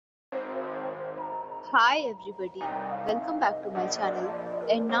Hi everybody, welcome back to my channel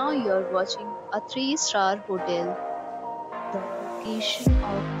and now you're watching a 3-star hotel. The location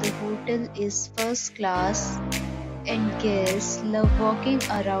of the hotel is first class and guests love walking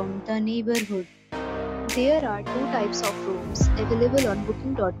around the neighborhood. There are two types of rooms available on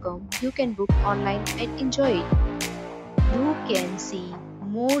booking.com. You can book online and enjoy it. You can see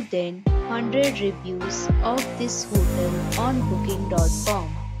more than 100 reviews of this hotel on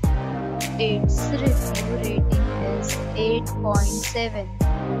booking.com. Its review rating is 8.7,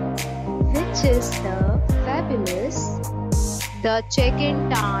 which is the fabulous. The check-in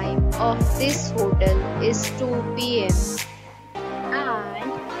time of this hotel is 2 p.m.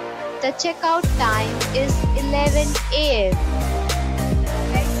 and the checkout time is 11 a.m.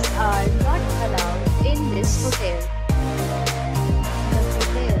 Pets are not allowed in this hotel. The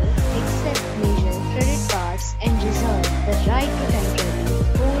hotel accepts major credit cards and reserves the right to temporarily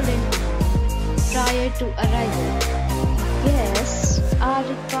hold an amount prior to arrival. Guests are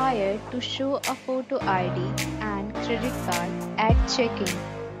required to show a photo ID and credit card at check-in.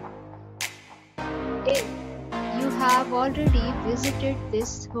 If you have already visited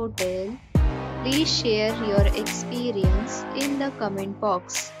this hotel, please share your experience in the comment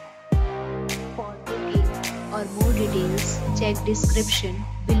box. For booking or more details, check description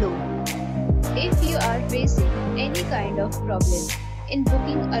below. If you are facing any kind of problem in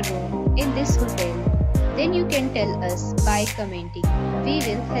booking a room in this hotel, then you can tell us by commenting. We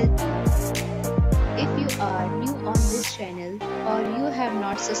will help you. If you are new on this channel or you have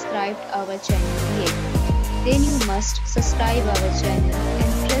not subscribed our channel yet, then you must subscribe our channel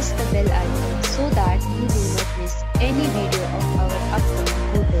and press the bell icon so that you do not miss any video of our upcoming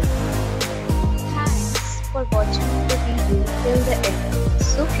hotel. Thanks for watching the video till the end.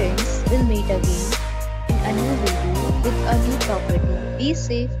 So friends, we'll meet again in a new video with a new property. Be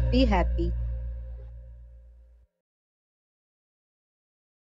safe, be happy.